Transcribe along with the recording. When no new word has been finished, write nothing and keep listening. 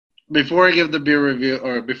before I give the beer review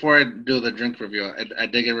or before I do the drink review, I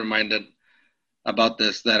did get reminded about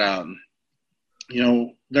this that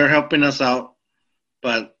they're helping us out,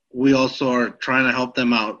 but we also are trying to help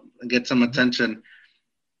them out and get some attention.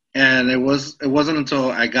 And it wasn't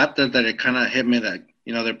until I got there that it kind of hit me that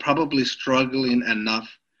they're probably struggling enough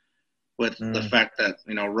with the fact that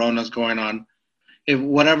Rona's going on. If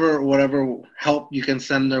whatever help you can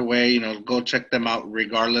send their way, go check them out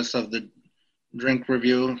regardless of the drink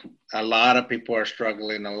review. A lot of people are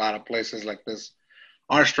struggling. A lot of places like this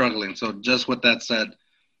are struggling. So just with that said,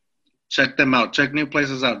 check them out. Check new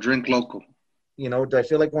places out. Drink local. Do I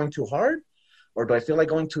feel like going too hard? Or do I feel like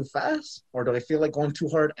going too fast? Or do I feel like going too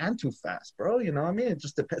hard and too fast, bro? You know what I mean? It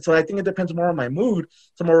just depends. So I think it depends more on my mood.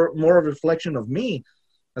 It's more of a reflection of me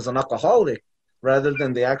as an alcoholic rather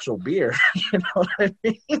than the actual beer. You know what I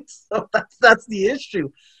mean? So that's the issue.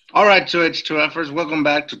 All right, 2H2Fers, welcome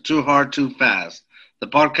back to Too Hard, Too Fast, the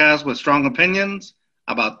podcast with strong opinions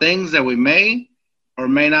about things that we may or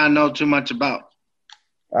may not know too much about.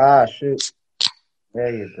 Ah, shoot.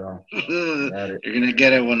 There you go. You're going to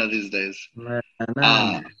get it one of these days.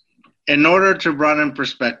 In order to broaden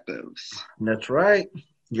perspectives. That's right.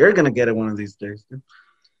 You're going to get it one of these days, dude.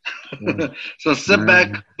 Yeah. So sit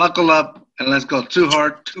back, buckle up, and let's go Too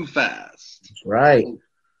Hard, Too Fast. That's right.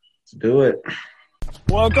 Let's do it.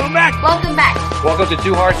 Welcome back. Welcome back. Welcome to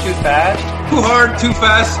Too Hard, Too Fast. Too hard, too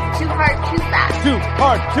fast. Too hard, too fast. Too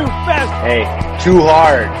hard, too fast. Hey, Too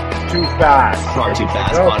Hard, Too Fast. Too Hard, Too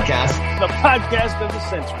Fast podcast. The podcast of the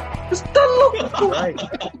century. Right.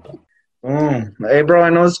 Hey, bro, I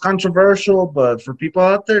know it's controversial, but for people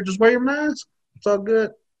out there, just wear your mask. It's all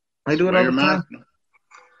good. I do it all the time.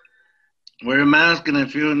 Wear your mask, and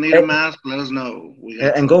if you need a mask, let us know.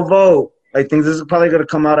 And go vote. I think this is probably going to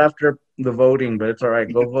come out after the voting, but it's all right.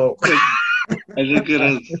 Go vote. I think it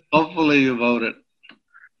is. Hopefully you voted.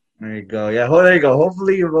 There you go. Yeah, there you go.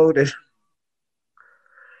 Hopefully you voted.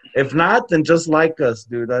 If not, then just like us,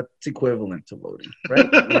 dude. That's equivalent to voting,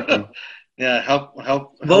 right? Yeah, help.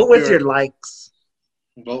 Vote with your likes.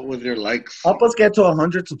 Vote with your likes. Help us get to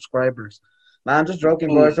 100 subscribers. Nah, I'm just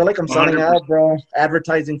joking, bro. I feel like I'm selling 100%. Out, bro.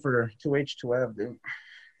 Advertising for 2H2F, dude.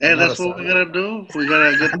 Hey, that's what we gotta do. We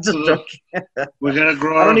gotta get we gotta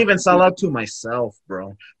grow. I don't even sell out to myself,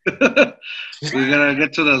 bro. We gotta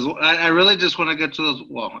get to those. I really just want to get to those.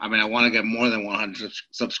 Well, I mean, I want to get more than 100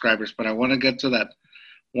 subscribers, but I want to get to that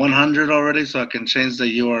 100 already, so I can change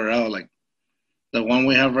the URL. Like the one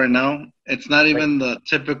we have right now, it's not even the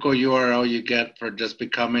typical URL you get for just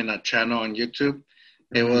becoming a channel on YouTube.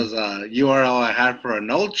 It was a URL I had for an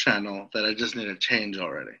old channel that I just need to change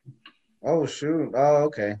already. Oh, shoot. Oh,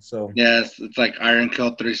 okay. So yes, it's like Iron Kill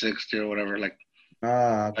 360 or whatever. Like,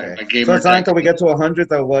 okay. So it's not until we get to 100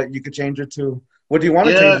 that what you could change it to. What do you want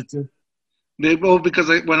to change it to? Well, because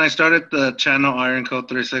when I started the channel Iron Kill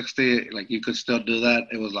 360, like you could still do that.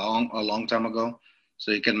 It was a long time ago,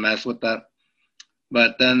 so you can mess with that.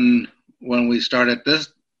 But then when we restarted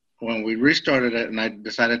it, and I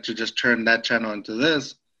decided to just turn that channel into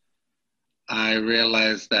this, I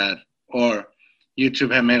realized that,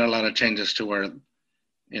 YouTube had made a lot of changes to where,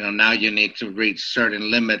 now you need to reach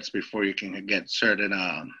certain limits before you can get certain,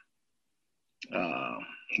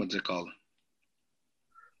 what's it called?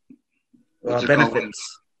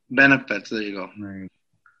 Benefits. Benefits, there you go. Right.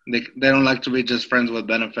 They don't like to be just friends with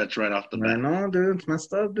benefits right off the bat. I know, dude. It's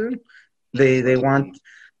messed up, dude. They want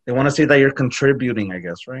to see that you're contributing, I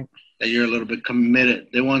guess, right? That you're a little bit committed.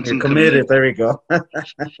 They want you're committed. There we go.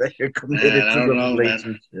 That you're committed to the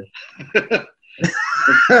relationship.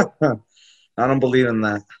 I don't believe in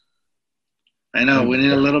that. I know. We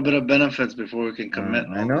need a little bit of benefits before we can commit.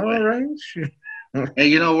 I know, right?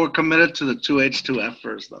 Hey, we're committed to the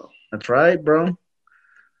 2H2Fers, though. That's right, bro.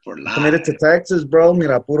 For life. Committed to Texas, bro.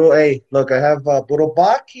 Mira, puro, hey, look, I have puro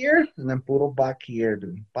Bach here and then puro Bach here,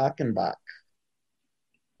 dude. Bach and Bach.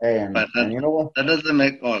 And you know what? That doesn't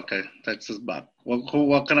make... Oh, okay. Texas Bach.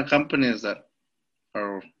 What kind of company is that?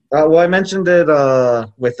 Or... well, I mentioned it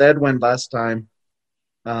with Edwin last time.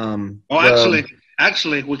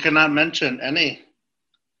 Actually, we cannot mention any.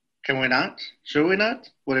 Can we not? Should we not?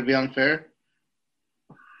 Would it be unfair?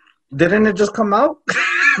 Didn't it just come out?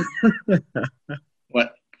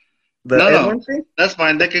 What? Edwin thing? That's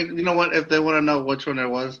fine. They can. You know what? If they want to know which one it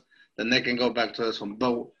was, then they can go back to this one.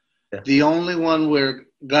 But the only one we're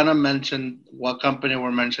gonna mention, what company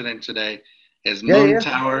we're mentioning today, is Moon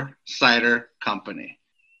Tower Cider Company.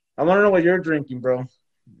 I want to know what you're drinking, bro.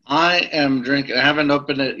 I am drinking. I haven't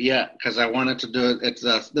opened it yet because I wanted to do it.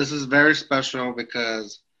 This is very special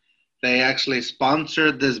because they actually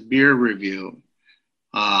sponsored this beer review,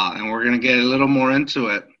 and we're gonna get a little more into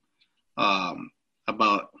it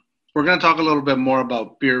about we're going to talk a little bit more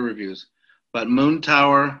about beer reviews. But Moon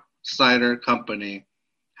Tower Cider Company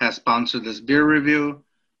has sponsored this beer review.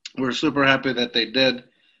 We're super happy that they did.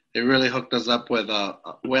 They really hooked us up with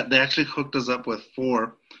they actually hooked us up with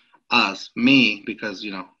me, because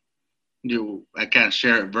I can't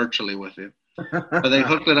share it virtually with you. But they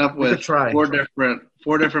hooked it up with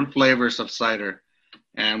four different flavors of cider.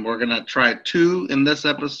 And we're gonna try 2 in this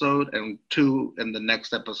episode and 2 in the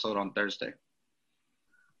next episode on Thursday.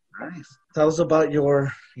 Nice. Tell us about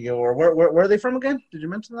your where are they from again? Did you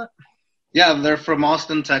mention that? Yeah, they're from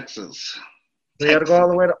Austin, Texas. So you had to go all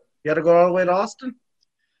the way to Austin?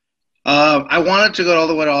 I wanted to go all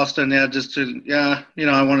the way to Austin, just to, I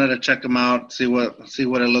wanted to check them out, see what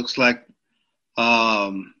it looks like.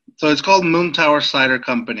 So it's called Moon Tower Cider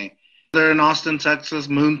Company. They're in Austin, Texas,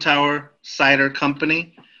 Moon Tower Cider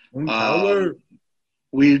Company. Moon Tower.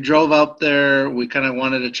 We drove up there. We kind of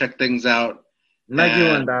wanted to check things out. Not you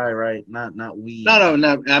and I, right? Not we. No.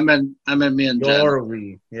 I meant me and Jen. Your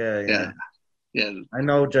we. Yeah. I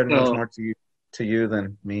know Jen knows more to you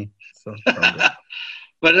than me. So.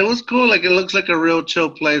 But it was cool. Like, it looks like a real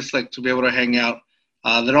chill place, like, to be able to hang out.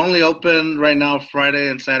 They're only open right now Friday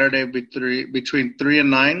and Saturday between 3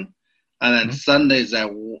 and 9, and then Sundays at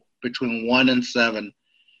between 1 and 7.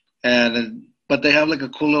 But they have like a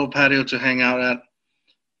cool little patio to hang out at.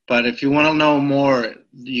 But if you want to know more,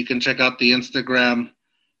 you can check out the Instagram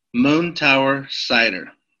Moon Tower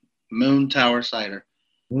Cider. Moon Tower Cider.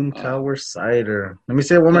 Moon Tower Cider. Let me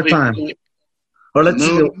say it one more time. Or let's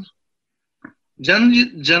see.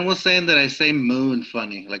 Jen was saying that I say moon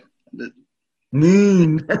funny, like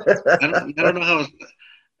moon. I don't know how.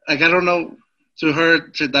 I don't know. To her,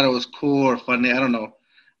 that it was cool or funny. I don't know.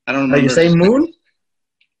 I don't know. Are you saying moon?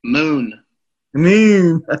 Moon.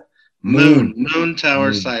 Moon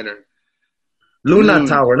Tower Cider. Luna moon.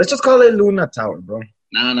 Tower. Let's just call it Luna Tower, bro.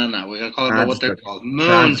 No. We gotta call it what they're called.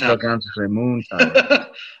 Moon Tower. Moon Tower.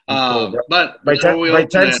 But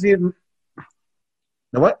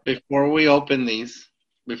what? Before we open these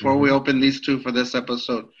 2 for this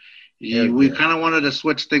episode, we kind of wanted to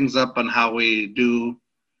switch things up on how we do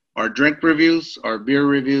our drink reviews, our beer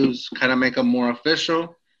reviews, kind of make them more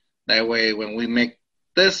official. That way, when we make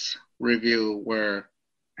this review, we're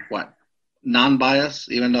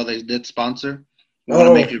non-biased, even though they did sponsor. We want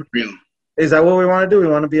to make it real. Is that what we want to do? We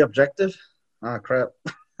want to be objective? Oh, crap.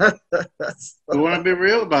 We want to be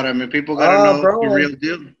real about it. I mean, people got to know the real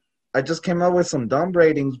deal. I just came up with some dumb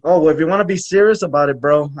ratings. Oh, well, if you want to be serious about it,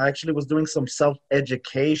 bro, I actually was doing some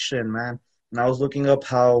self-education, man. And I was looking up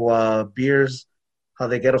how beers, how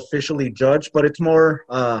they get officially judged, but it's more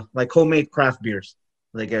like homemade craft beers.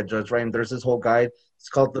 They get judged, right? And there's this whole guide. It's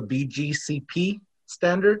called the BJCP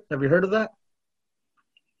standard. Have you heard of that?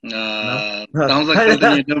 No? Sounds like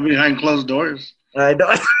something you do behind closed doors. I know.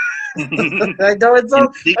 I know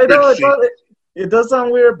it does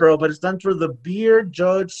sound weird, bro, but it's done through the Beer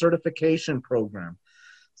Judge Certification Program.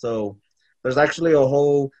 So there's actually a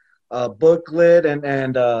whole booklet,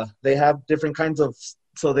 and they have different kinds of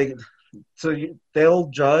they'll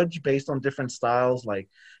judge based on different styles like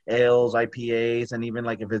ales, IPAs, and even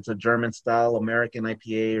like if it's a German style, American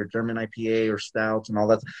IPA or German IPA or stouts and all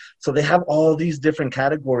that. So they have all these different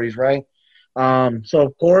categories, right? So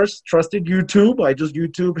of course, trusted YouTube. I just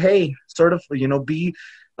YouTube, hey,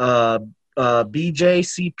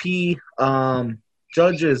 BJCP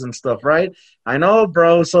judges and stuff, right? I know,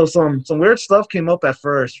 bro. So some weird stuff came up at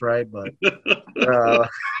first, right? But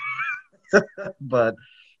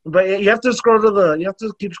but you have to you have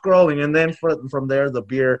to keep scrolling, and then from there the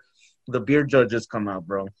beer judges come out,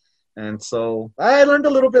 bro. And so I learned a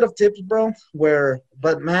little bit of tips, bro.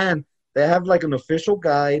 But man, they have like an official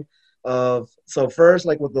guide of. So first,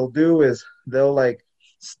 like what they'll do is they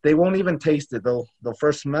won't even taste it. They'll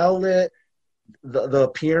first smell it. The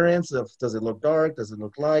appearance of, does it look dark? Does it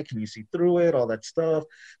look light? Can you see through it? All that stuff.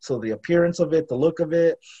 So the appearance of it, the look of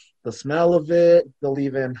it, the smell of it. They'll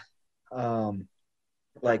even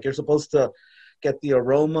you're supposed to get the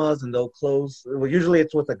aromas, and they'll close. Well, usually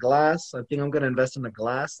it's with a glass. I think I'm gonna invest in a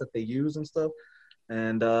glass that they use and stuff,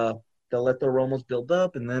 and they'll let the aromas build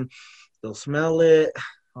up, and then they'll smell it,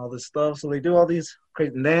 all this stuff. So they do all these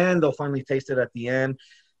crazy, and then they'll finally taste it at the end,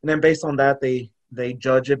 and then based on that they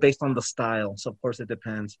judge it based on the style. So of course it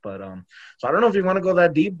depends, but so I don't know if you want to go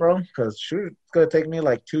that deep, bro, because shoot, it's gonna take me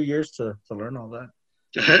like 2 years to learn all that.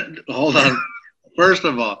 Hold on. First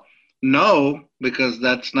of all, no, because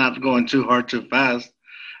that's not going too hard too fast.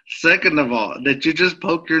 Second of all, did you just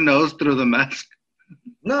poke your nose through the mask?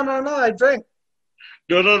 No, I drank.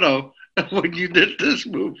 No. When you did this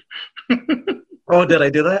move. Oh, did I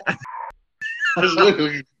do that?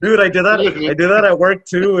 Dude, I did that. I did that at work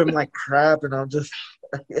too. I'm like crap, and I'm just.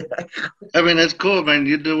 I mean, it's cool, man.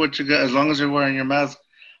 You do what you got as long as you're wearing your mask.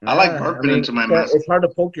 I like burping into my mask. It's hard to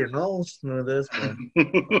poke your nose through this, but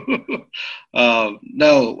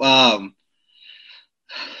no.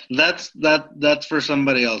 That's for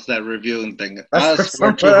somebody else. That reviewing thing. That's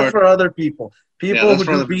for other people. People who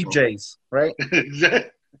do BJs, right?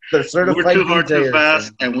 Exactly. They're certified We're too hard, BJers, too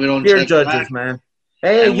fast, and we don't peer check judges, back. man.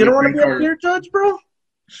 Hey, you don't want to be a peer judge, bro?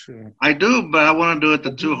 Sure. I do, but I want to do it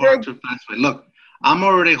the too hard, too fast way. Look, I'm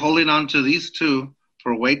already holding on to these two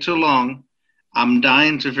for way too long. I'm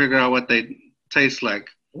dying to figure out what they taste like.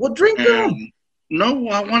 Well, drink them. No,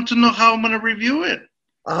 I want to know how I'm going to review it.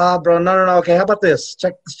 Bro, no. Okay, how about this?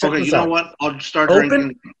 Check this out. Okay, you know what? I'll start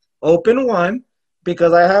drinking. Open one,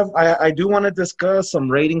 because I do want to discuss some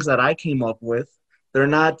ratings that I came up with. They're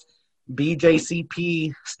not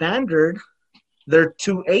BJCP standard. They're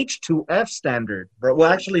 2H2F standard. Bro, well,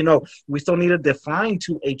 actually, no. We still need to define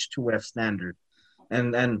 2H2F standard.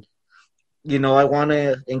 And you know, I want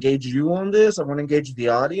to engage you on this. I want to engage the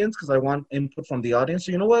audience because I want input from the audience.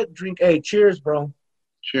 So you know what? Drink. Hey, cheers, bro.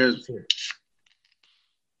 Cheers.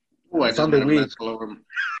 Oh, I just Sunday week.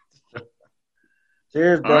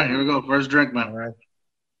 Cheers, bro. All right, here we go. First drink, man. All right.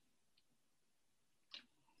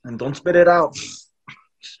 And don't spit it out.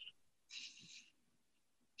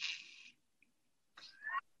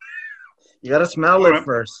 You got to smell it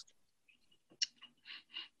first.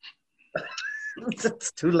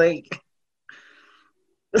 It's too late.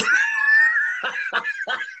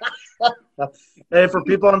 Hey, for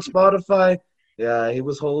people on Spotify, yeah, he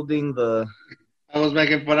was holding the. I was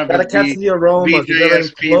making fun of gotta catch the aroma.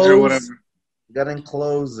 BJSPs or whatever. You gotta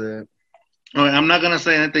enclose it. All right, I'm not gonna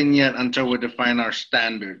say anything yet until we define our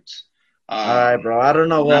standards. All right, bro. I don't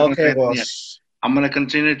know. Well, okay, well, I'm gonna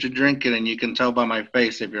continue to drink it, and you can tell by my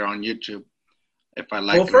face if you're on YouTube if I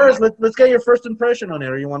like it. Well, first, let's get your first impression on it,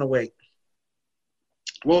 or you want to wait?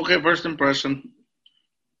 Well, okay, first impression.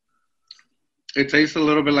 It tastes a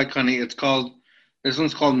little bit like honey. This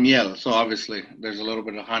one's called miel, so obviously there's a little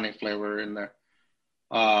bit of honey flavor in there.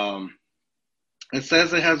 It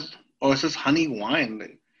says it says honey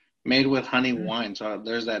wine, made with honey wine. So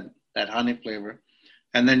there's that honey flavor.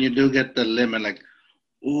 And then you do get the lemon, like,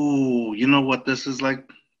 ooh, you know what this is like?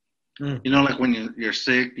 You know, like when you're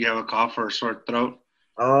sick, you have a cough or a sore throat.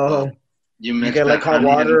 Oh. You get like hot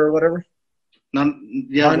water or whatever?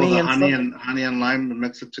 Honey and lime,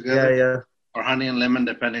 mix it together. Yeah. Or honey and lemon,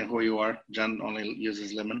 depending who you are. John only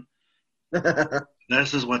uses lemon.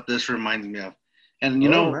 This is what this reminds me of. And,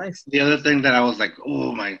 nice. The other thing that I was like,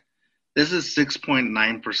 this is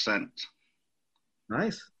 6.9%.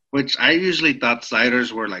 Nice. Which I usually thought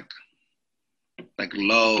ciders were like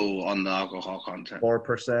low on the alcohol content.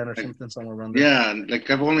 4% or something, somewhere around there. Yeah, like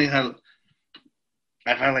I've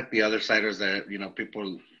had like the other ciders that,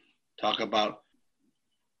 people talk about.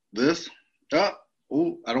 This, I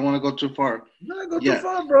don't want to go too far. No, go too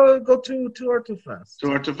far, bro. Go too hard, too fast. Too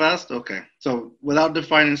hard, too fast? Okay. So without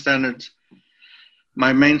defining standards,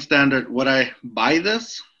 my main standard, would I buy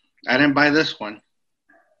this? I didn't buy this one.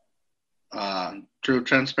 True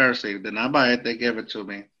transparency. Did not buy it. They gave it to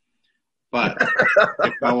me. But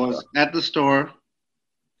if I was at the store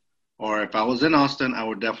or if I was in Austin, I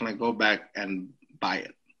would definitely go back and buy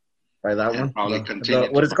it. Buy that one? Probably continue.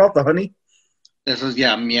 What is it called? The honey? This is,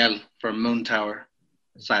 miel from Moon Tower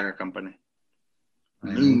Cider Company.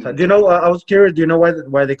 Do you know, I was curious, do you know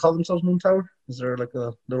why they call themselves Moon Tower? Is there like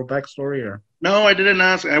a little backstory or? No, I didn't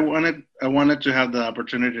ask. I wanted to have the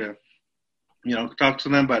opportunity to, talk to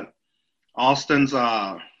them, but Austin's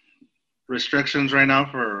restrictions right now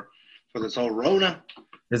for this whole Rona.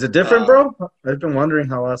 Is it different, bro? I've been wondering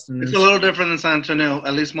how Austin is. It's a little different than San Antonio,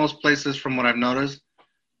 at least most places from what I've noticed.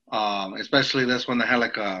 Especially this one, they had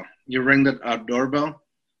like you ring the doorbell,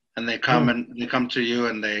 and they come to you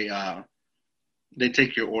and they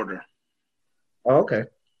take your order. Oh, okay.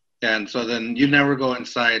 And so then you never go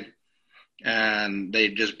inside, and they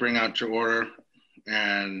just bring out your order,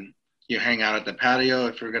 and you hang out at the patio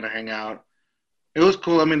if you're gonna hang out. It was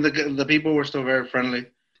cool. I mean, the people were still very friendly.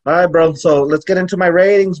 All right, bro. So let's get into my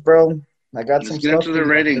ratings, bro. Let's get into the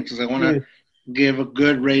ratings because I want to give a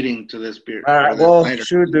good rating to this beer. All right. Well,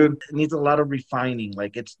 sure, dude. It needs a lot of refining.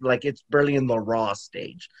 Like it's barely in the raw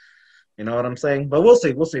stage. You know what I'm saying? But we'll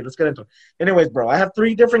see. Let's get into it. Anyways, bro, I have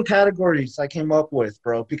 3 different categories I came up with,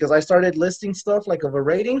 bro, because I started listing stuff like of a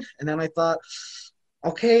rating, and then I thought,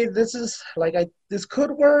 okay, this is like this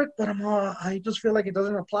could work, but I just feel like it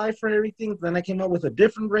doesn't apply for everything. Then I came up with a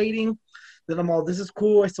different rating. Then I'm all, this is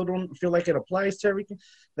cool. I still don't feel like it applies to everything.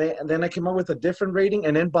 Then I came up with a different rating,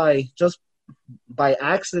 and then by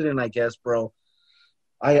accident, I guess, bro,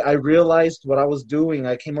 I realized what I was doing.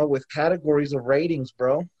 I came up with categories of ratings,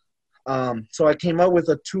 bro. So I came up with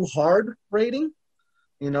a too hard rating,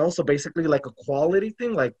 so basically like a quality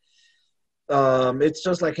thing. Like, it's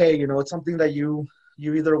just like, hey, it's something that you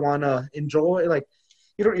either want to enjoy. Like,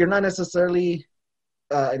 you're not necessarily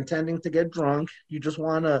intending to get drunk. You just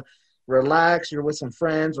want to relax. You're with some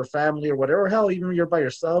friends or family or whatever. Hell, even if you're by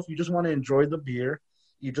yourself, you just want to enjoy the beer.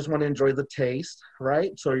 You just want to enjoy the taste,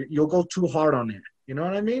 right? So you'll go too hard on it. You know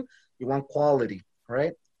what I mean? You want quality,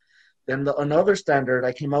 right? Then another standard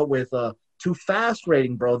I came out with too fast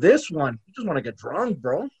rating, bro. This one, you just want to get drunk,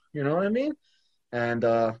 bro. You know what I mean? And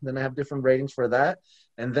then I have different ratings for that.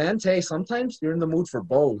 And then, hey, sometimes you're in the mood for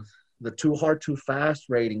both. The too hard, too fast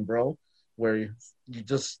rating, bro, where you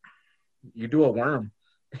do a worm.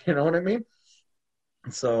 You know what I mean?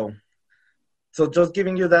 So just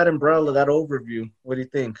giving you that umbrella, that overview. What do you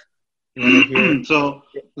think? You want to hear? So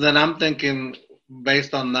then I'm thinking,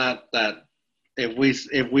 based on that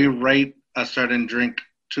if we rate a certain drink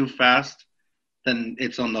too fast, then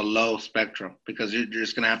it's on the low spectrum because you're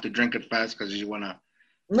just gonna have to drink it fast because you wanna.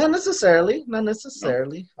 Not necessarily. No.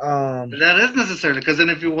 That is necessary because then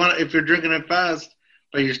if you're drinking it fast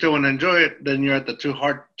but you still want to enjoy it, then you're at the too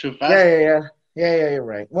hard, too fast. Yeah. You're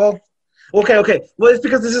right. Well, okay. Well, it's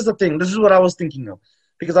because this is the thing. This is what I was thinking of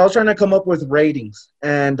because I was trying to come up with ratings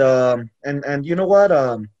and you know what?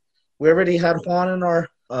 We already had Juan in our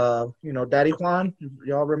Daddy Juan.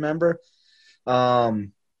 Y'all remember?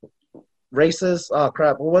 Races. Oh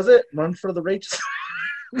crap! What was it? Run for the races.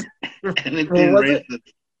 Anything racist.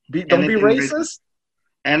 Don't be racist.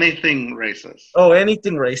 Anything racist. Oh,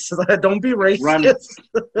 anything racist. Don't be racist.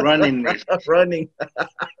 Running racist. Running.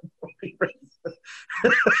 Don't be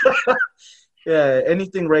racist. Yeah,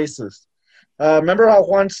 anything racist. Remember how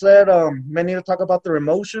Juan said men need to talk about their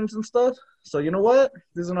emotions and stuff? So you know what?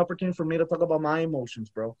 This is an opportunity for me to talk about my emotions,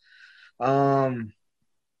 bro.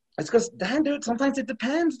 It's because, damn, dude, sometimes it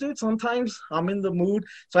depends, dude. Sometimes I'm in the mood.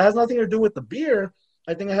 So it has nothing to do with the beer.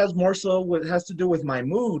 I think it has more so it has to do with my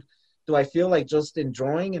mood. Do I feel like just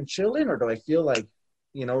enjoying and chilling, or do I feel like,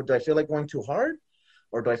 going too hard?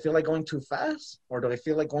 Or do I feel like going too fast? Or do I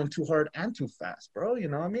feel like going too hard and too fast, bro? You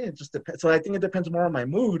know what I mean? It just depends. So I think it depends more on my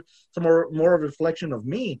mood. It's more of a reflection of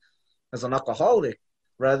me as an alcoholic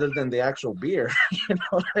rather than the actual beer. You know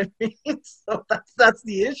what I mean? So that's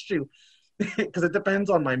the issue. Because it depends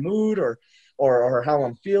on my mood or how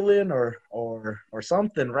I'm feeling or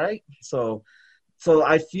something, right? So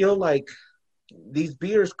I feel like these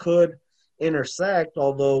beers could intersect,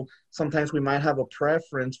 although sometimes we might have a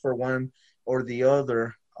preference for one or the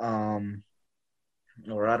other, or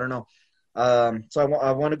I don't know. So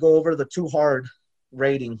I want to go over the too hard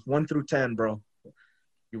rating, 1 through 10, bro.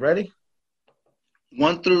 You ready?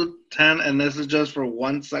 1 through 10, and this is just for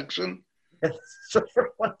one section? So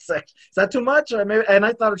for one section. Is that too much? And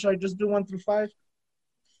I thought, should I just do 1 through 5?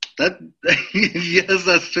 Yes,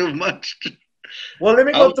 that's too much. Well, let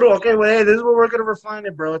me go through. Okay, well, hey, this is where we're gonna refine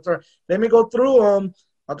it, bro. It's all right. Let me go through them.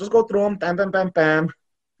 I'll just go through them, bam, bam, bam, bam,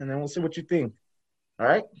 and then we'll see what you think. All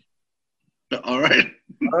right? All right.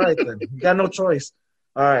 All right, then. You got no choice.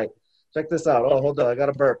 All right. Check this out. Oh, hold up. I got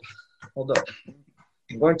a burp. Hold up.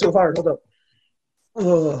 I'm going too hard. Hold up.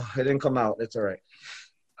 Oh, it didn't come out. It's all right.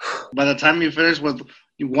 By the time you finish with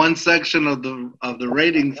one section of the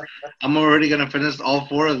ratings, I'm already gonna finish all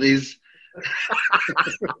 4 of these.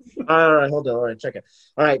 All right, hold on. All right, check it.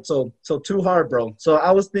 All right, so too hard, bro. So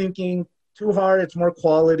I was thinking too hard. It's more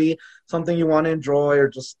quality, something you want to enjoy or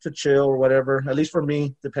just to chill or whatever. At least for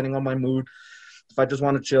me, depending on my mood, if I just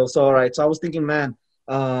want to chill. So all right, so I was thinking, man,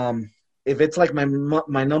 if it's like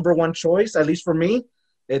my number one choice, at least for me,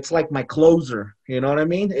 it's like my closer. You know what I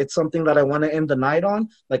mean? It's something that I want to end the night on,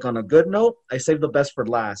 like on a good note. I save the best for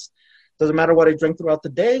last. Doesn't matter what I drink throughout the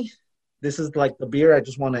day. This is like the beer. I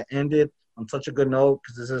just want to end it on such a good note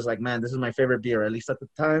because this is like, man, this is my favorite beer. At least at the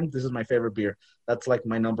time, this is my favorite beer. That's like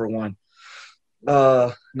my number one.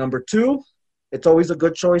 Number 2, it's always a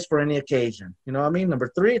good choice for any occasion. You know what I mean? Number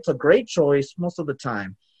 3, it's a great choice most of the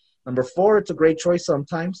time. Number 4, it's a great choice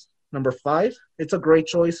sometimes. Number 5, it's a great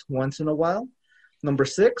choice once in a while. Number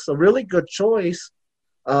 6, a really good choice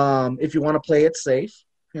if you want to play it safe.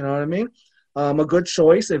 You know what I mean? A good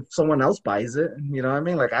choice if someone else buys it. You know what I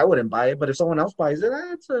mean? Like, I wouldn't buy it, but if someone else buys it,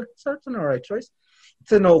 it's an all right choice.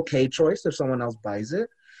 It's an okay choice if someone else buys it.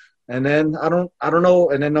 And then I don't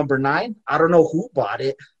know. And then number 9, I don't know who bought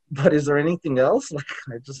it, but is there anything else? Like,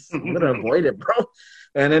 I'm gonna avoid it, bro.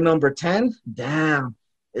 And then number 10, damn,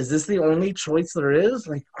 is this the only choice there is?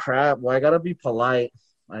 Like, crap. Well, I gotta be polite.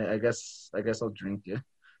 I guess I'll drink it.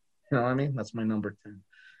 You know what I mean? That's my number 10.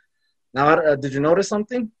 Now, did you notice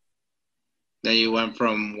something? That you went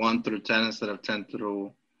from 1 through 10 instead of 10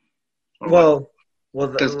 through.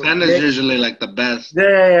 Because 10 is usually like the best.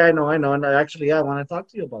 Yeah, I know. And actually, I want to talk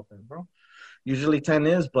to you about that, bro. Usually 10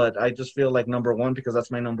 is, but I just feel like number one because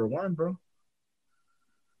that's my number one, bro.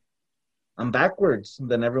 I'm backwards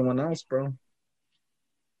than everyone else, bro.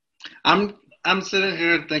 I'm sitting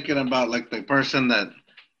here thinking about like the person that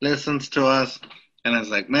listens to us, and it's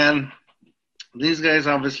like, man, these guys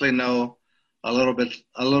obviously know a little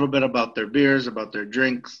bit about their beers, about their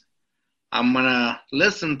drinks. I'm gonna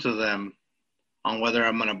listen to them on whether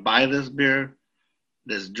I'm gonna buy this beer,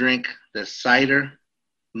 this drink, this cider,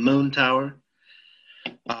 Moon Tower.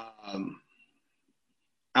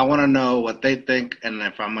 I want to know what they think and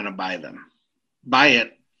if I'm gonna buy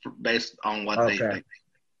it based on what they think.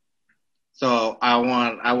 So I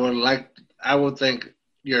would think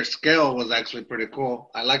your scale was actually pretty cool.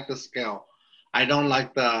 I like the scale. I don't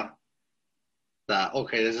like the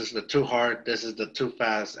okay, this is the too hard, this is the too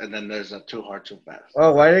fast, and then there's a too hard, too fast.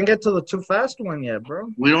 Oh, I didn't get to the too fast one yet, bro.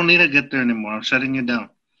 We don't need to get there anymore. I'm shutting you down.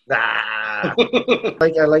 I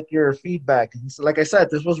like your feedback. Like I said,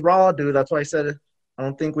 this was raw, dude. That's why I said I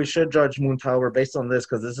don't think we should judge Moon Tower based on this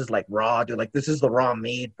because this is like raw, dude. Like this is the raw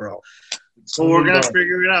meat, bro. So we're gonna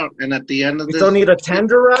figure it out, and at the end of this, we still need to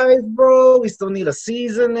tenderize, bro. We still need to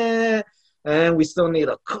season it, and we still need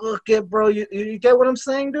to cook it, bro. You get what I'm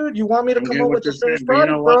saying, dude? You want me to come up with the finished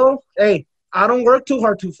product, bro? Hey, I don't work too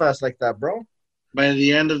hard, too fast like that, bro. By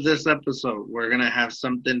the end of this episode, we're gonna have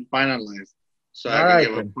something finalized, so I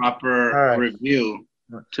can give a proper review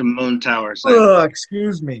to Moon Tower.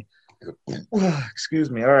 Excuse me. Excuse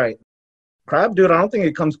me. All right. Crab, dude, I don't think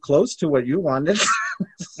it comes close to what you wanted.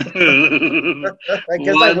 I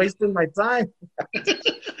guess I wasted my time.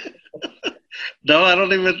 No, I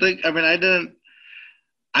don't even think. I mean, I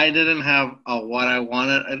didn't have what I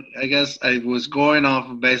wanted. I guess I was going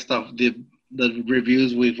based off the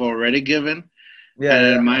reviews we've already given. Yeah.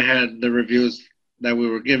 And in my head, the reviews that we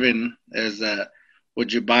were given is that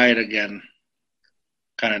would you buy it again,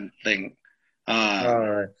 kind of thing. All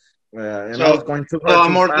right. Yeah, and I was going too hard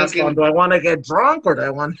too fast on, do I want to get drunk or do I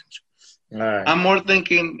want to... All right. I'm more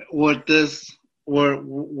thinking will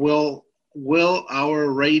our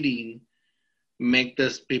rating make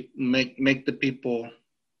make the people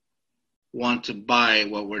want to buy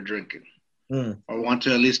what we're drinking or want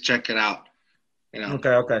to at least check it out, you know?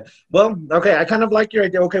 Okay. Well, I kind of like your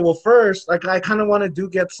idea. Okay, well, first, like I kind of want to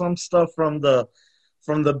get some stuff from the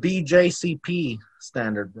BJCP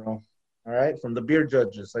standard, bro. All right, from the beer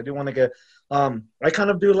judges. I do want to get I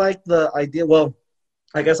kind of do like the idea. Well,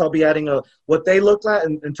 I guess I'll be adding what they look at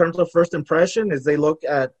in terms of first impression is they look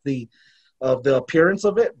at the appearance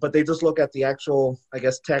of it, but they just look at the actual, I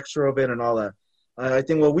guess, texture of it and all that. I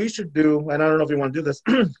think what we should do, and I don't know if you want to do this,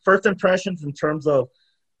 first impressions in terms of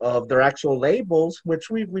their actual labels,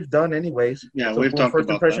 which we've done anyways. Yeah, so we've talked first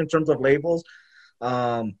about impression that. In terms of labels.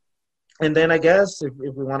 And then I guess if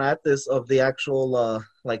we want to add this of the actual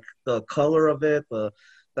like the color of it, the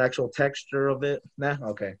actual texture of it. Nah,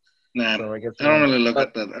 okay. Nah, so I don't really look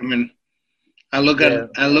at that. I mean, I look at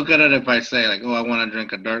it if I say like, oh, I want to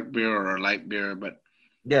drink a dark beer or a light beer, but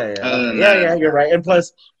yeah, you're right. And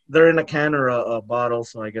plus, they're in a can or a bottle,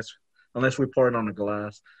 so I guess unless we pour it on a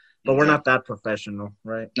glass, but we're not that professional,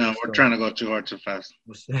 right? No, we're trying to go too hard, too fast.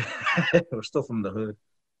 We're still from the hood.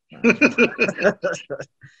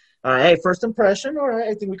 All right, first impression. All right,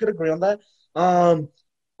 I think we could agree on that.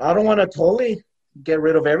 I don't want to totally get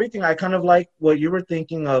rid of everything. I kind of like what you were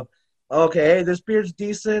thinking of. Okay, hey, this beer's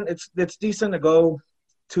decent. It's decent to go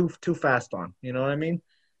too fast on. You know what I mean?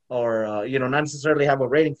 Or not necessarily have a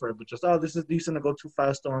rating for it, but just this is decent to go too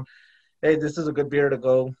fast on. Hey, this is a good beer to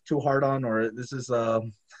go too hard on, or this is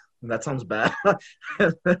that sounds bad.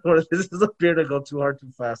 Or this is a beer to go too hard,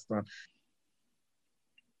 too fast on.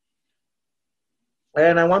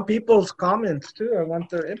 And I want people's comments, too. I want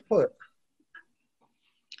their input.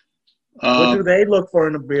 What do they look for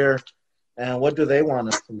in a beer, and what do they want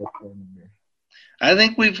us to look for in a beer? I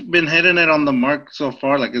think we've been hitting it on the mark so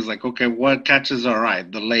far. Like, it's like, okay, what catches our eye?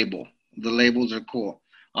 The label. The labels are cool.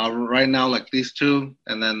 Right now, like these two,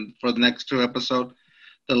 and then for the next two episodes,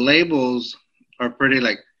 the labels are pretty,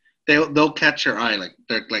 like, they'll catch your eye. Like,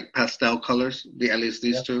 they're like pastel colors, at least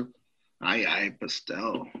these two. Aye,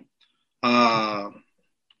 pastel.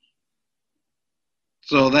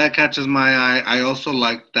 So that catches my eye. I also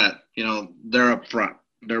like that, they're up front.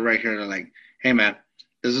 They're right here. They're like, hey, man,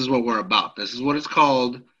 this is what we're about. This is what it's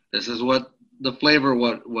called. This is what the flavor,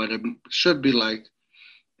 what it should be like.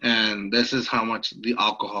 And this is how much the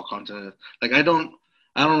alcohol content is. Like, I don't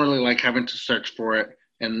really like having to search for it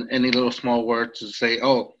and any little small words to say,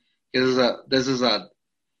 oh, this is a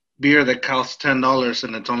beer that costs $10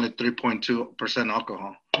 and it's only 3.2%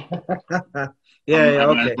 alcohol.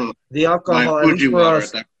 Okay. The alcohol, at least for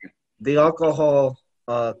us, the alcohol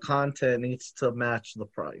content needs to match the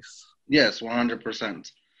price. Yes,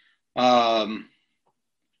 100%.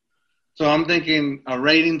 So I'm thinking a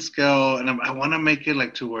rating scale, and I want to make it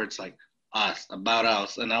like 2 words, like us, about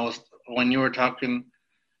us. And when you were talking,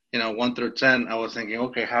 1 through 10, I was thinking,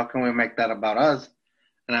 okay, how can we make that about us?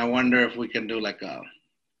 And I wonder if we can do like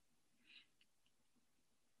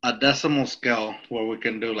a decimal scale where we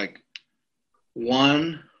can do like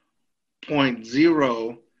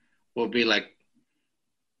 1.0 will be like,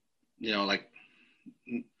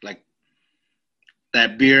 like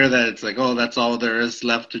that beer that it's like, oh, that's all there is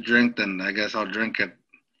left to drink, then I guess I'll drink it.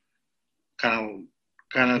 Kind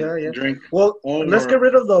of drink. Well, let's get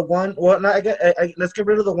rid of the one. Well, let's get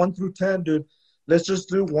rid of the 1 through 10, dude. Let's just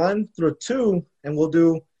do 1 through 2, and we'll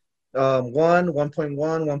do 1, 1.1, 1.2,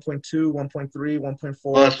 1.3, 1.4.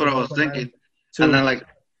 Well, that's what I was thinking. 2. And then like,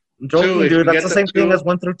 I'm joking, dude. That's the same thing as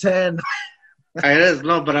 1 through 10. It is,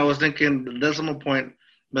 no, but I was thinking the decimal point.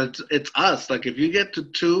 But it's us. Like if you get to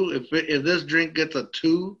 2, if this drink gets a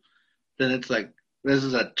 2, then it's like this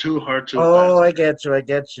is a too hard too fast. Oh, I get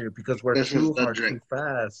you. Because we're too hard too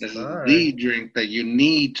fast. This is the drink that you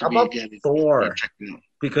need to be getting. 4?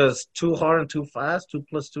 Because too hard and too fast, 2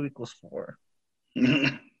 plus 2 equals 4. No.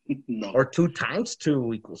 Or 2 times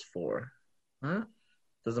 2 equals 4. Huh?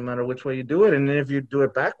 Doesn't matter which way you do it. And if you do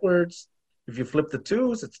it backwards, if you flip the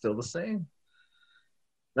 2s, it's still the same.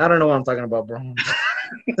 I don't know what I'm talking about, bro. I'm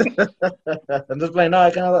just playing. No,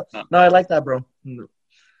 I like that, bro.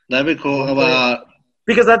 That'd be cool.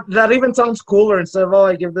 Because that even sounds cooler. Instead of,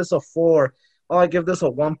 I give this a 4. I give this a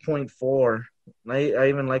 1.4. I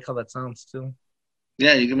even like how that sounds, too.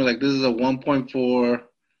 Yeah, you can be like, this is a 1.4.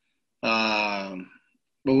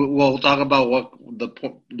 But we'll talk about what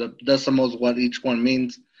the decimals, what each one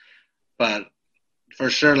means. But for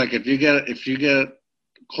sure, like if you get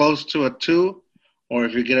close to a 2, or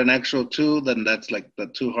if you get an actual 2, then that's like the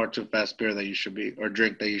too hard, too fast beer that you should be, or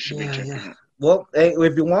drink that you should be checking out. Well, hey,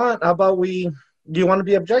 if you want, how about do you want to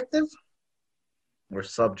be objective or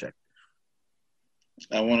subjective?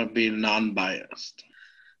 I want to be non-biased.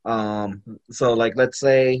 So like, let's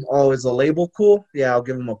say, is the label cool? Yeah, I'll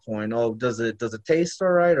give them a point. Oh, does it taste all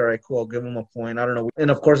right? All right, cool. I'll give them a point. I don't know. And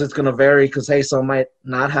of course it's going to vary because, hey, some might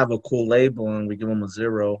not have a cool label and we give them a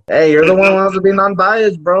 0. Hey, you're the one who wants to be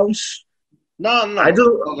non-biased, bro. No. I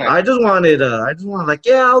just wanted like,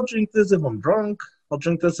 yeah, I'll drink this if I'm drunk. I'll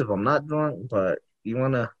drink this if I'm not drunk. But you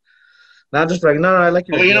want to not just like, no, I like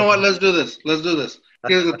your. Oh, you know what? Let's do this. Here's the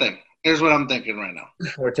thing. Here's what I'm thinking right now.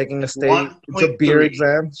 We're taking a stage to beer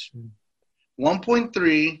exams.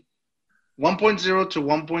 1.3, 1.0 to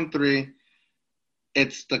 1.3.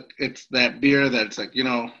 It's that beer that's like,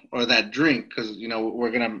 or that drink because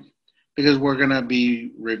we're gonna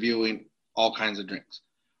be reviewing all kinds of drinks.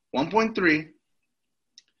 1.3,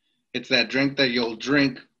 it's that drink that you'll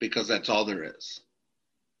drink because that's all there is.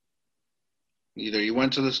 Either you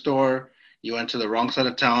went to the store, you went to the wrong side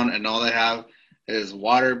of town, and all they have is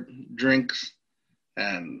water drinks,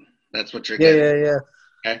 and that's what you're getting. Yeah.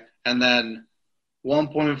 Okay, and then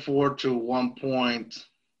 1.4 to 1.6.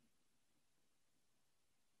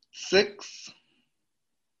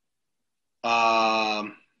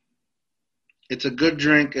 It's a good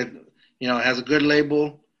drink. It has a good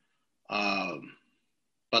label.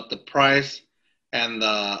 But the price and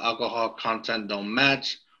the alcohol content don't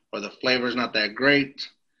match, or the flavor's not that great.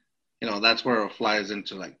 That's where it flies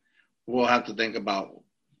into like, we'll have to think about,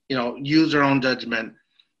 use our own judgment.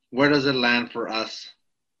 Where does it land for us?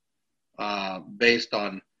 Based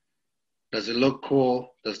on, does it look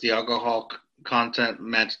cool? Does the alcohol content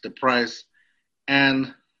match the price?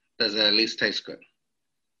 And does it at least taste good?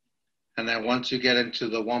 And then once you get into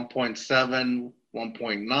the 1.7,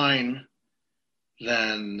 1.9,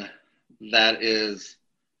 then that is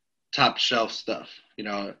top shelf stuff.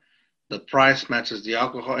 The price matches the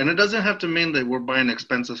alcohol. And it doesn't have to mean that we're buying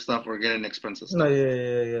expensive stuff or getting expensive stuff. No,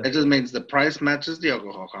 yeah. It just means the price matches the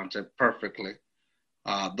alcohol content perfectly.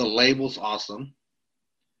 The label's awesome.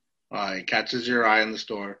 It catches your eye in the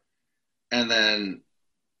store. And then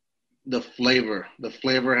the flavor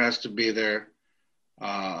has to be there.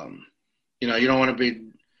 You don't want to be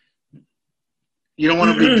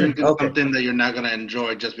drinking something that you're not going to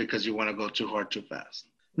enjoy just because you want to go too hard, too fast.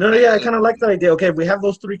 No, I kind of like that idea. Okay, we have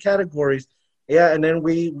those 3 categories. Yeah, and then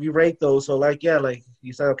we rate those. So like, yeah, like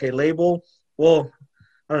you said, okay, label. Well,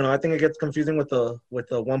 I don't know. I think it gets confusing with the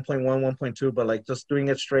 1.1, 1.2, but like just doing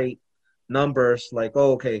it straight numbers, like,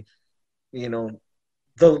 okay, it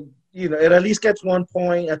at least gets 1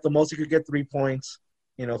 point. At the most, you could get 3 points.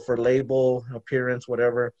 for label, appearance,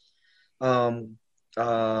 whatever. And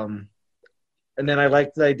then I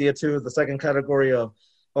like the idea too, the second category of,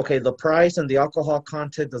 okay, the price and the alcohol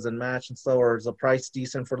content doesn't match, and so, or is the price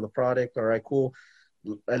decent for the product? All right, cool.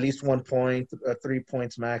 At least 1 point, 3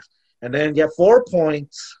 points max. And then get 4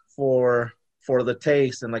 points for the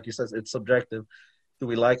taste. And like you said, it's subjective. Do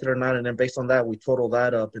we like it or not? And then based on that, we total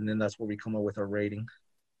that up, and then that's where we come up with our rating.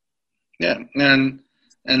 Yeah, and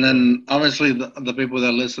then obviously the people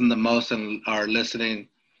that listen the most and are listening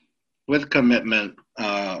with commitment,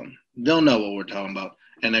 they'll know what we're talking about.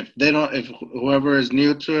 And if whoever is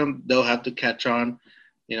new to them, they'll have to catch on.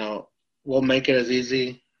 We'll make it as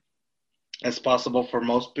easy as possible for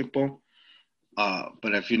most people.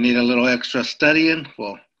 But if you need a little extra studying,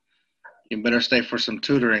 well, you better stay for some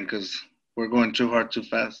tutoring because we're going too hard, too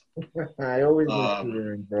fast. I always need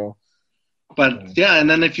tutoring, bro. But yeah, and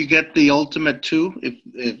then if you get the ultimate 2,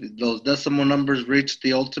 if those decimal numbers reach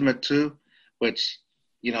the ultimate 2, which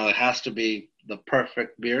it has to be the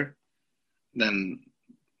perfect beer, then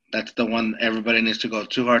that's the one everybody needs to go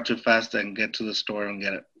too hard, too fast, and get to the store and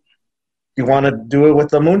get it. You want to do it with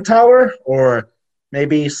the Moon Tower, or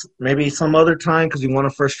maybe some other time because you want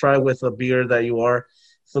to first try with a beer that you are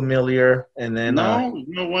familiar, and then no,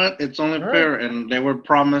 you know what? It's only fair, and they were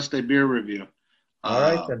promised a beer review. All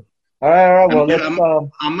right then. All right.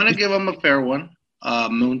 Well, I'm gonna give them a fair one.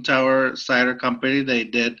 Moon Tower Cider Company. They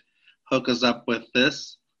did hook us up with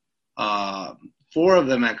this. 4 of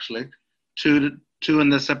them actually. Two in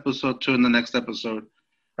this episode, 2 in the next episode.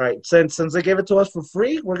 All right. Since they gave it to us for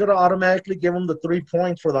free, we're gonna automatically give them the 3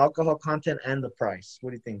 points for the alcohol content and the price. What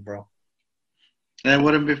do you think, bro? That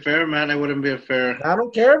wouldn't be fair, man. It wouldn't be fair. I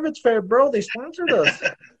don't care if it's fair, bro. They sponsored us.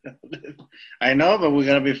 I know, but we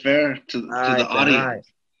gotta be fair to the audience. Right.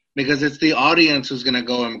 Because it's the audience who's going to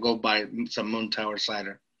go buy some Moon Tower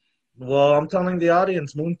cider. Well, I'm telling the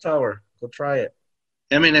audience, Moon Tower, go try it.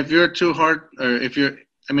 I mean, if you're a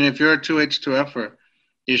 2H2Fer,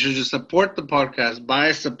 you should just support the podcast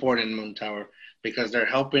by supporting Moon Tower because they're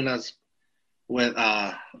helping us with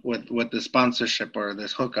the sponsorship or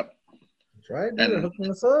this hookup. That's right, dude. They're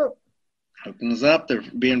hooking us up. Hooking us up. They're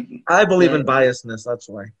being. I believe in biasness. That's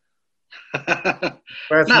why.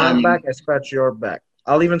 Scratch my back, I scratch your back.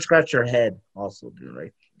 I'll even scratch your head also,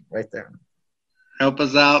 dude, right there. Help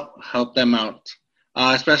us out. Help them out.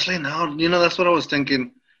 Especially now, that's what I was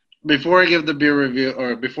thinking. Before I give the beer review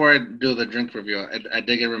or before I do the drink review, I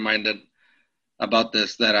did get reminded about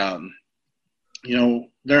this that,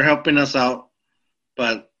 they're helping us out,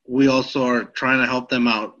 but we also are trying to help them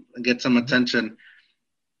out and get some attention.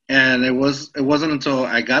 And it wasn't until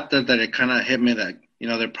I got there that it kind of hit me that,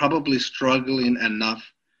 they're probably struggling enough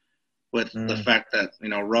with the fact that,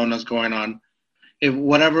 Rona's going on. If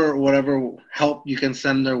whatever help you can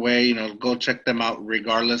send their way, go check them out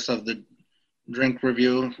regardless of the drink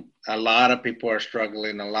review. A lot of people are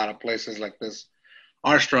struggling. A lot of places like this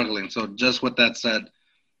are struggling. So just with that said,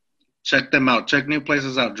 check them out. Check new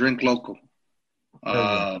places out. Drink local.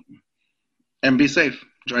 And be safe.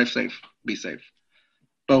 Drive safe. Be safe.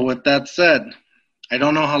 But with that said, I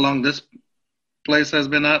don't know how long this place has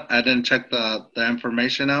been out. I didn't check the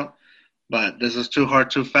information out. But this is Too Hard,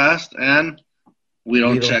 Too Fast, and we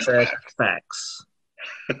don't check facts.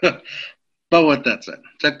 But with that said,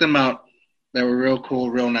 check them out. They were real cool,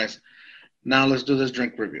 real nice. Now let's do this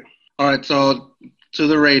drink review. All right, so to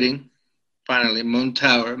the rating, finally, Moon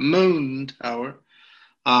Tower. Moon.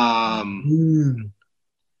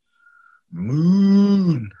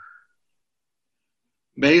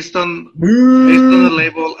 Based on the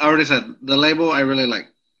label, I already said the label. I really like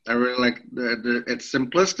it's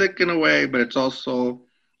simplistic in a way, but it's also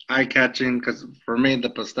eye-catching because for me, the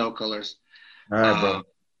pastel colors. All right, bro.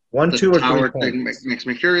 1, 2, or 3 points. Thing makes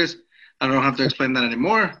me curious. I don't have to explain that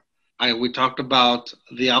anymore. We talked about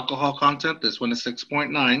the alcohol content. This one is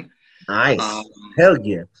 6.9. Nice. Hell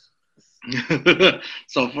yeah.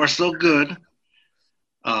 So far, so good.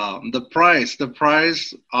 The price,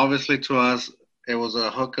 obviously to us, it was a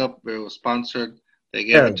hookup. It was sponsored. They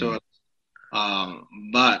gave it to us.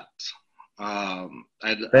 But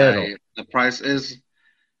the price is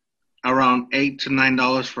around $8 to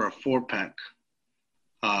 $9 for a 4-pack.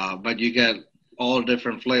 But you get all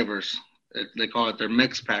different flavors. They call it their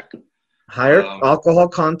mix pack. Higher alcohol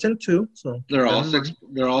content too. So they're all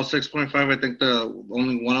 6.5. I think the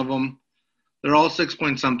only one of them. They're all 6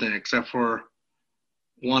 point something, except for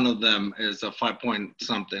one of them is a 5 point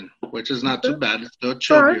something, which is not too bad. It's still a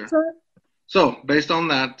chill beer. So based on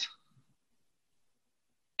that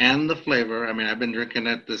and the flavor, I mean, I've been drinking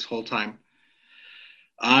it this whole time.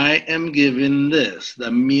 I am giving this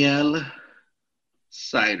the Miel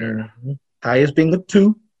cider Highest being a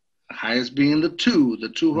 2. Highest being the 2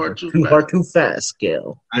 hard, too Too fast. hard, too fast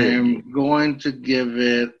scale. I am going to give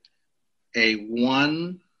it a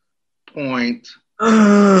 1 point.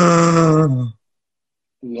 1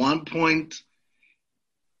 point.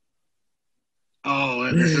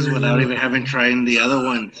 Oh, this is without even having tried the other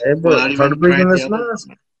ones. Hey, bro, Without it's hard to even breathe tried in the this other mask.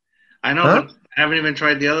 one. I know, Huh? but I haven't even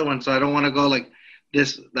tried the other one, so I don't want to go like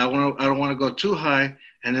this. I don't want to go too high,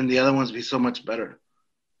 and then the other ones be so much better.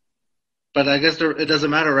 But I guess it doesn't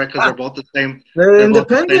matter, right? Because they're both the same. They're both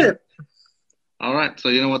the same. independent. All right, so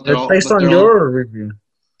you know what? It's based on your review.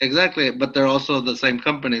 Exactly, but they're also the same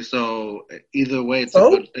company, so either way, it's a So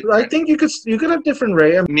good thing. I think you could have different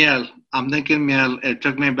rate. Miel. I'm thinking miel. It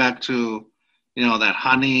took me back to, that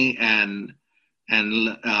honey and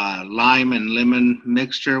lime and lemon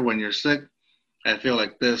mixture when you're sick. I feel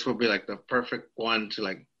like this would be like the perfect one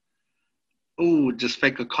to just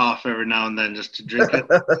fake a cough every now and then just to drink it.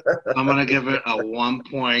 I'm gonna give it a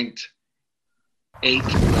 1.81.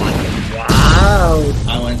 Wow.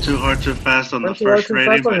 I went too hard, too fast on the Too hard, first too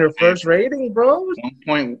rating. fast on your first rating, bro.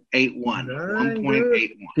 1.81. 1.81.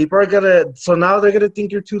 People are so now they're gonna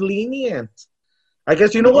think you're too lenient. I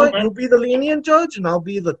guess you know what? Man. You'll be the lenient judge, and I'll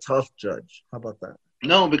be the tough judge. How about that?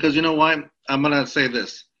 No, because you know why? I'm gonna say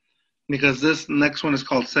this because this next one is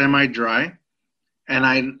called semi-dry, and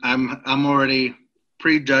I'm already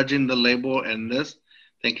prejudging the label and this,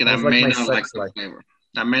 thinking I may not like the flavor.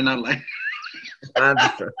 I may not like.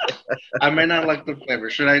 I may not like the flavor.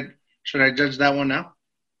 Should I judge that one now?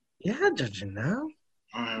 Yeah, judge it now.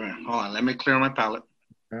 All right, hold on. Let me clear my palate.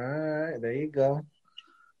 All right, there you go.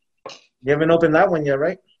 You haven't opened that one yet,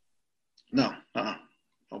 right? No,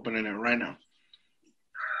 opening it right now.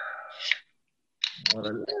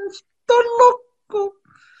 Está loco.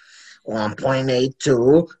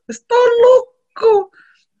 1.82. Está loco.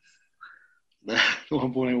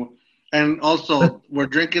 1.81. And also, we're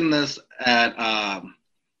drinking this at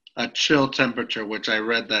a chill temperature, which I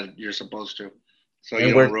read that you're supposed to. So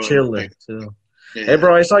and we're chilling too. Yeah. Hey,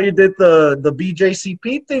 bro, I saw you did the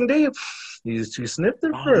BJCP thing, dude. You sniffed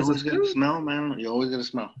it first. You always get a smell, man. You always get a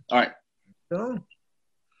smell. All right. Oh.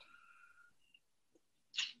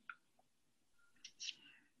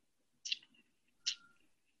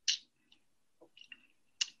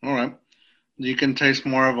 All right. You can taste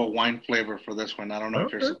more of a wine flavor for this one. I don't know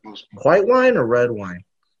if you're supposed to. White wine or red wine?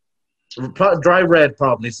 Dry red,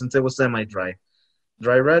 probably, since it was semi-dry.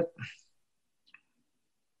 Dry red?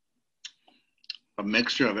 A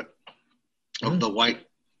mixture of it. Of the white.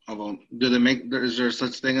 Is there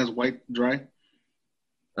such thing as white dry?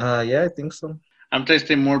 Yeah, I think so. I'm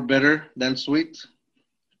tasting more bitter than sweet. It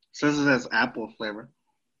says it has apple flavor.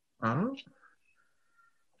 Uh-huh.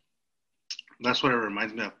 That's what it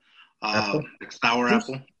reminds me of. Like sour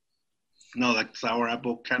apple. No, like sour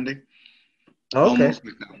apple candy. Okay. Almost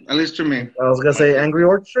like that. At least to me. I was going to say Angry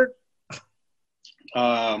Orchard.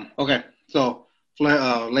 Okay. So,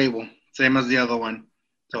 label. Same as the other one.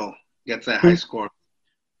 So, gets a high score.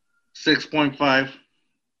 6.5.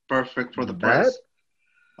 Perfect for the price.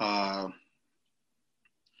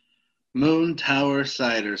 Moon Tower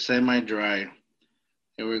Cider. Semi-dry.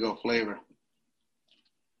 Here we go. Flavor.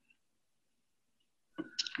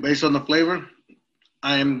 Based on the flavor,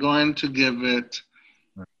 I am going to give it.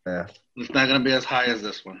 Yeah. It's not going to be as high as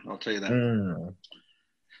this one. I'll tell you that. No,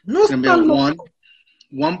 It's going to be a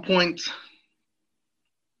 1 point.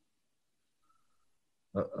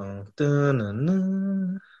 Uh-oh.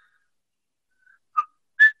 Da-na-na.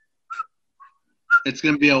 It's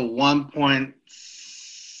going to be a 1.73.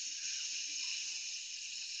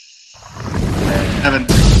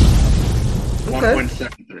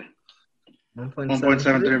 1.73.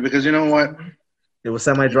 1.73 because you know what? It was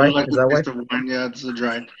semi-dry. Like is that why? Wine. Yeah, it's a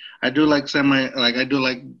dry. I do like I do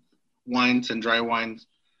like wines and dry wines.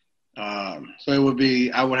 So it would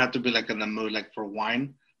be. I would have to be like in the mood like for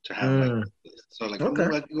wine to have like. So like, okay.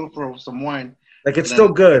 I'd go for some wine. Like it's still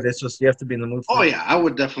good. It's just you have to be in the mood. Oh yeah, I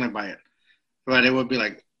would definitely buy it. But it would be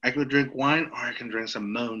like I could drink wine or I can drink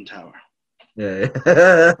some Moon Tower. Yeah.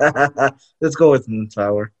 Let's go with Moon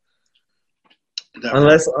Tower.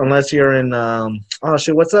 Definitely. Unless you're in what's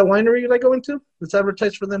that winery you like going to? Let's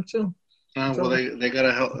advertise for them too. Well, they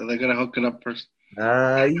gotta hook it up first.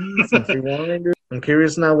 I'm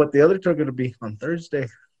curious now what the other two are gonna be on Thursday.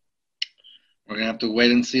 We're gonna have to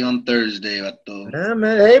wait and see on Thursday, Vato. Yeah,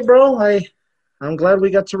 man. Hey, bro. I'm glad we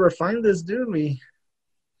got to refine this, dude. We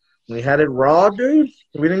had it raw, dude.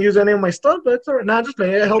 We didn't use any of my stuff, but it's all right. Nah, just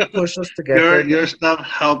it helped push us to get there. Your stuff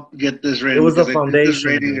helped get this rating. It was the foundation. This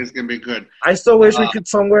rating is gonna be good. I still wish we could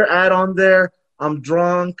somewhere add on there. I'm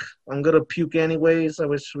drunk. I'm gonna puke anyways. I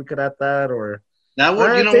wish we could add that, or That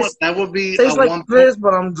would, you know what? That would be tastes like this,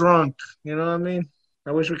 but I'm drunk. You know what I mean?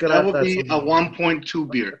 I wish we could have that. That would be a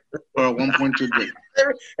 1.2 beer or a 1.2 drink.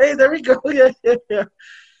 Hey, there we go. Yeah.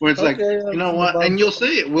 Where it's like, you know what? And you'll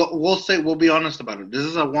say it. We'll be honest about it. This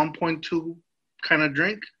is a 1.2 kind of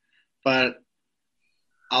drink, but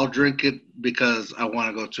I'll drink it because I want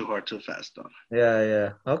to go too hard, too fast on it.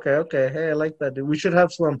 Yeah. Okay. Hey, I like that, dude. We should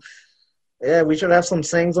have some. Yeah, we should have some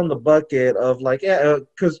sayings on the bucket of like,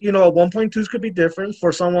 because, 1.2s could be different.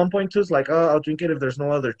 For some 1.2s, like, I'll drink it if there's no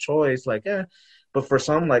other choice. Like, but for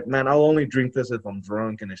some, like, man, I'll only drink this if I'm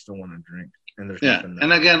drunk and I still want to drink. And there's nothing there.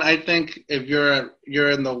 And again, I think if you're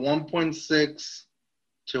in the 1.6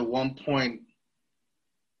 to 1.8.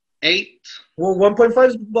 Well, 1.5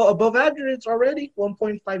 is above average already.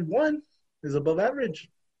 1.51 is above average.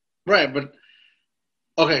 Right, but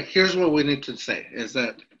okay, here's what we need to say is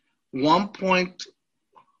that a 1.0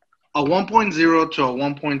 to a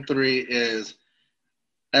 1.3 is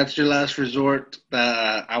that's your last resort.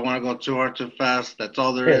 That I want to go too hard, too fast. That's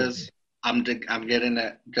all there is. I'm getting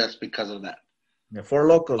it just because of that. Yeah, Four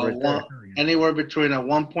Locos right there. Anywhere between a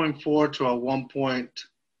 1.4 to a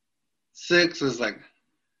 1.6 is like,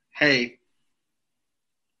 hey,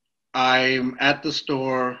 I'm at the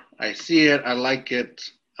store. I see it. I like it.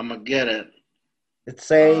 I'm gonna get it. It's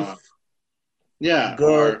safe. Yeah.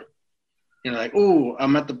 Good. Or like, ooh,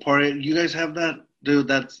 I'm at the party. You guys have that, dude?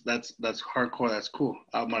 That's hardcore. That's cool.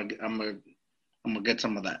 I'm gonna get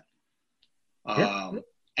some of that.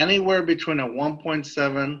 Anywhere between a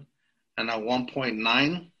 1.7 and a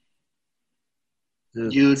 1.9.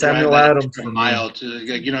 You Samuel drive Adams a mile to,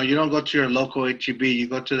 you don't go to your local HEB. You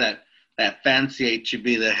go to that fancy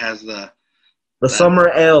HEB that has the Summer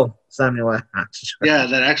Ale, Samuel Adams. Yeah,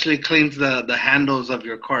 that actually cleans the handles of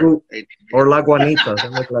your cart. Or Lagunitas. I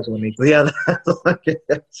like Lagunitas. Yeah.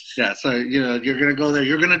 Yeah, so, you're going to go there.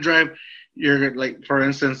 You're going to drive, like, for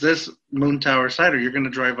instance, this Moon Tower cider, you're going to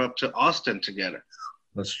drive up to Austin to get it.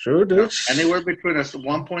 That's true, dude. Anywhere between a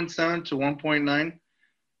 1.7 to 1.9,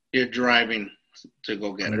 you're driving to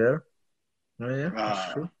go get it.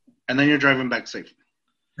 That's true. And then you're driving back safely.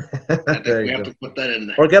 I think we have to put that in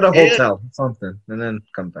there. Or get a hotel, something, and then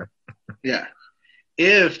come back. Yeah.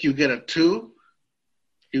 If you get a 2,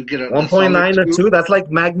 you get a 1.9 to 2. That's like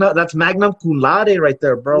that's Magnum cum laude right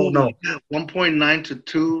there, bro. Ooh, no. 1.9 to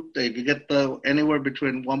 2. If you get anywhere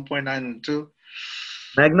between 1.9 and 2.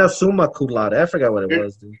 Magna Summa cum laude. I forgot what it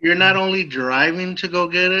was, dude. You're not only driving to go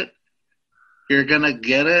get it, you're going to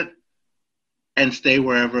get it and stay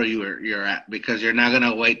wherever you're at because you're not going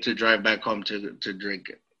to wait to drive back home to drink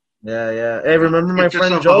it. Yeah. Hey, remember my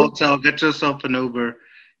friend Joe? Get yourself an Uber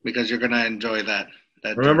because you're going to enjoy that.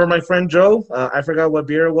 Remember my friend Joe? I forgot what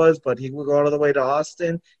beer it was, but he would go all the way to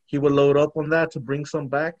Austin. He would load up on that to bring some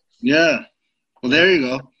back. Yeah. Well, there you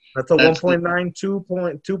go. That's a 1.9,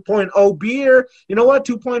 2.0 beer. You know what?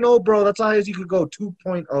 2.0, bro. That's how high as you could go.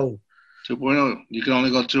 2.0. 2.0. You can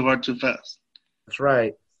only go too hard, too fast. That's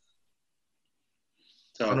right.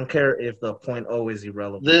 So I don't care if the 0.0 is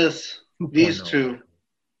irrelevant. These two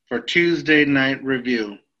for Tuesday night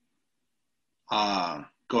review.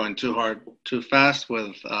 Going too hard, too fast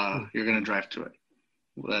with you're gonna drive to it.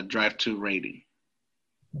 Drive to rating.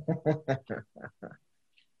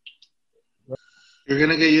 You're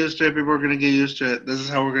gonna get used to it. People are gonna get used to it. This is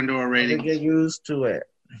how we're gonna do our ratings. Get used to it.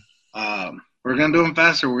 We're gonna do them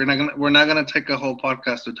faster. We're not gonna take a whole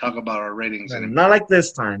podcast to talk about our ratings anymore. Not like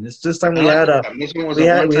this time. This time we had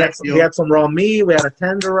some raw meat. We had to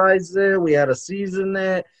tenderize it. We had to season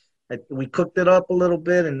it. We cooked it up a little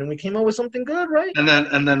bit, and then we came up with something good, right?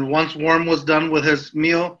 And then once Worm was done with his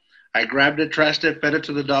meal, I grabbed it, trashed it, fed it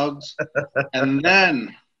to the dogs, and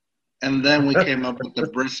then we came up with the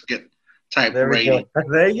brisket type rating.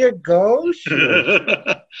 There you go. Sure.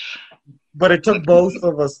 But it took both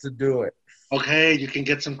of us to do it. Okay, you can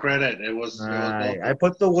get some credit. It was I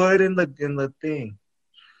put the wood in the thing.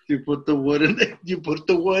 You put the wood in the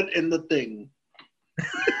thing.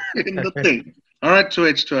 In the thing. All right,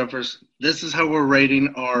 2H2Fers. This is how we're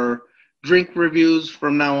rating our drink reviews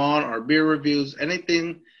from now on, our beer reviews,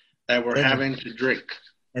 anything that we're having to drink.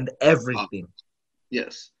 And everything.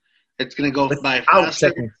 Yes. It's going to go by faster.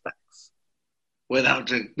 Checking facts. Without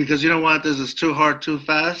checking. Because you know what? This is too hard, too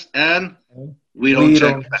fast, and we don't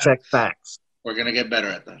check facts. We're going to get better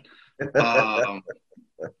at that.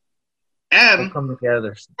 And we'll come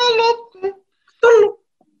together.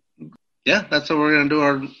 Yeah, that's how we're going to do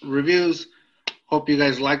our reviews. Hope you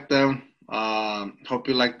guys liked them. Hope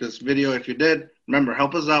you liked this video. If you did, remember,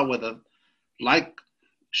 help us out with a like,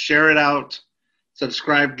 share it out,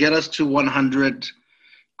 subscribe, get us to 100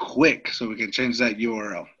 quick so we can change that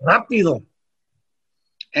URL. Rápido.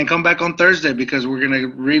 And come back on Thursday because we're going to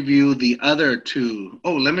review the other two.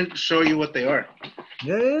 Oh, let me show you what they are.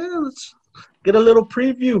 Yeah, let's get a little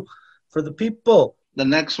preview for the people. The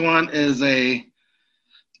next one is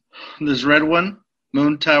this red one,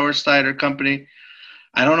 Moon Tower Cider Company.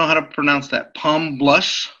 I don't know how to pronounce that. Palm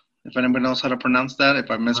Blush. If anybody knows how to pronounce that.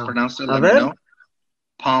 If I mispronounced it, let me know.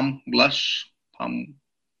 Palm Blush. Poom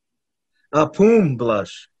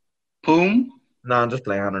Blush. Poom? No, I'm just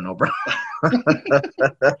playing. I don't know, bro.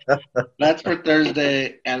 That's for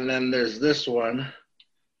Thursday. And then there's this one.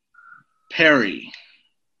 Perry.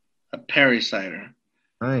 A Perry cider.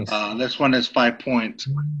 Nice. This one is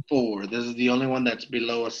 5.4. This is the only one that's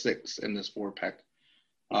below a 6 in this 4-pack.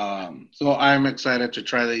 So I'm excited to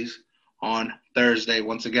try these on Thursday.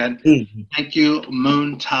 Once again, thank you,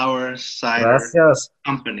 Moon Tower Cider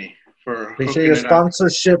Company, for appreciate your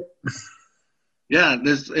sponsorship. Yeah,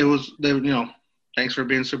 thanks for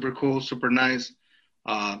being super cool, super nice.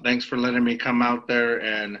 Thanks for letting me come out there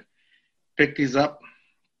and pick these up.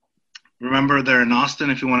 Remember, they're in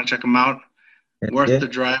Austin if you want to check them out. Worth the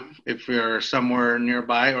drive if you're somewhere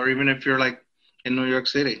nearby, or even if you're like in New York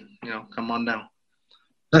City, come on down.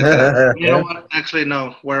 You know what? Actually,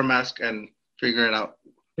 no, wear a mask and figure it out.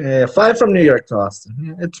 Yeah, fly from New York to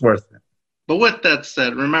Austin. It's worth it. But with that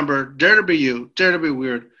said, remember, dare to be you, dare to be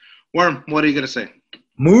weird. Worm, what are you going to say?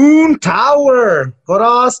 Moon Tower. Go to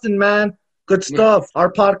Austin, man. Good stuff. Our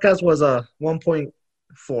podcast was a 1.4. It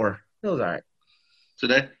was all right.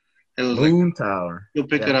 Today? It was Moon Tower. You'll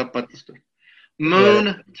pick it up at the store.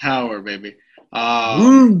 Moon Tower, baby.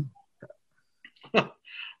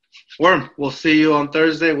 Worm, we'll see you on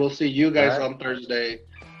Thursday. We'll see you guys on Thursday.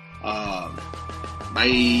 Bye.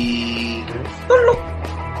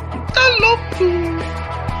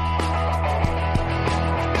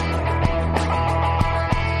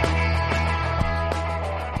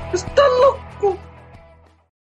 Está loco.